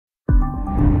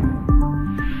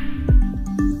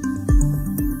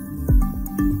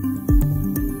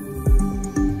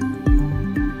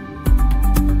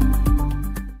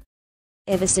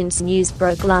ever since news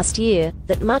broke last year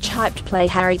that much-hyped play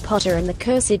Harry Potter and the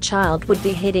Cursed Child would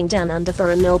be heading down under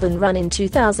for a Melbourne run in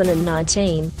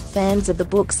 2019, fans of the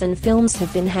books and films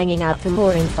have been hanging out for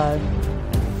more info.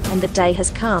 And the day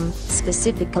has come,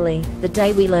 specifically, the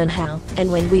day we learn how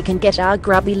and when we can get our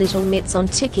grubby little mitts on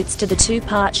tickets to the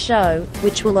two-part show,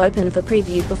 which will open for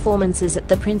preview performances at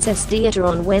the Princess Theatre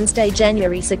on Wednesday,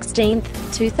 January 16,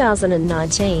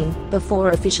 2019,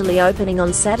 before officially opening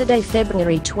on Saturday,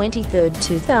 February 23,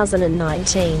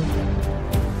 2019.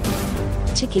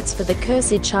 Tickets for the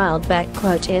Cursed Child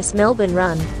Melbourne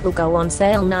run will go on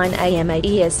sale 9 AM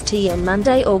EST on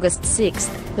Monday, August 6,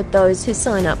 but those who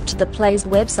sign up to the play's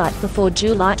website before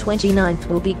July 29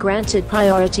 will be granted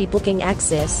priority booking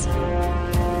access.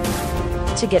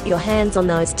 To get your hands on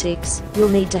those ticks, you'll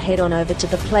need to head on over to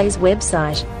the play's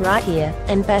website, right here,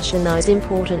 and bash in those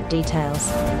important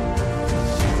details.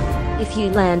 If you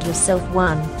land yourself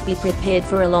one, be prepared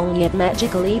for a long yet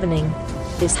magical evening.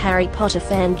 This Harry Potter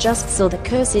fan just saw the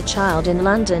Cursed Child in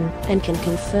London, and can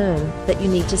confirm that you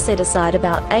need to set aside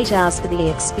about 8 hours for the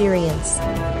experience.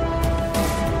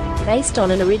 Based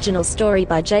on an original story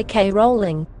by J.K.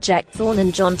 Rowling, Jack Thorne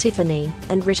and John Tiffany,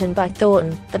 and written by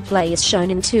Thornton, the play is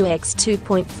shown in 2x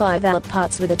 2.5-hour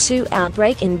parts with a 2-hour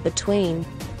break in between.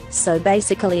 So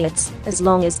basically it's, as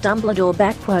long as Dumbledore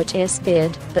bed,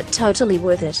 but totally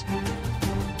worth it.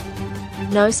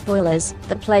 No spoilers,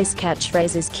 the play's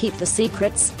catchphrases keep the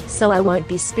secrets, so I won't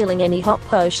be spilling any hot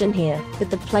potion here, but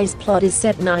the play's plot is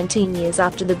set 19 years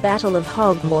after the Battle of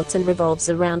Hogwarts and revolves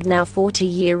around now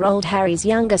 40-year-old Harry's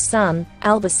younger son,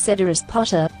 Albus Severus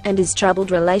Potter, and his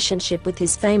troubled relationship with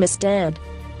his famous dad.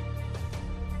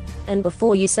 And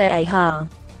before you say aha,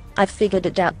 I figured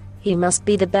it out. He must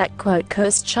be the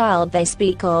cursed child they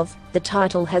speak of. The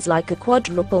title has like a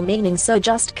quadruple meaning, so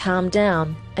just calm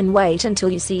down and wait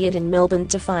until you see it in Melbourne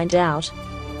to find out.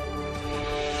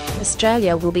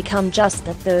 Australia will become just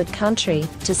the third country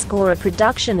to score a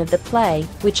production of the play,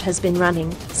 which has been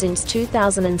running since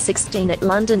 2016 at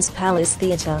London's Palace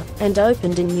Theatre, and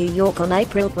opened in New York on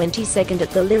April 22 at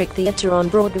the Lyric Theatre on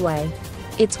Broadway.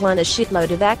 It's won a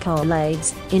shitload of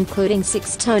accolades, including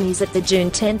 6 Tonys at the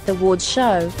June 10 awards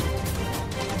show.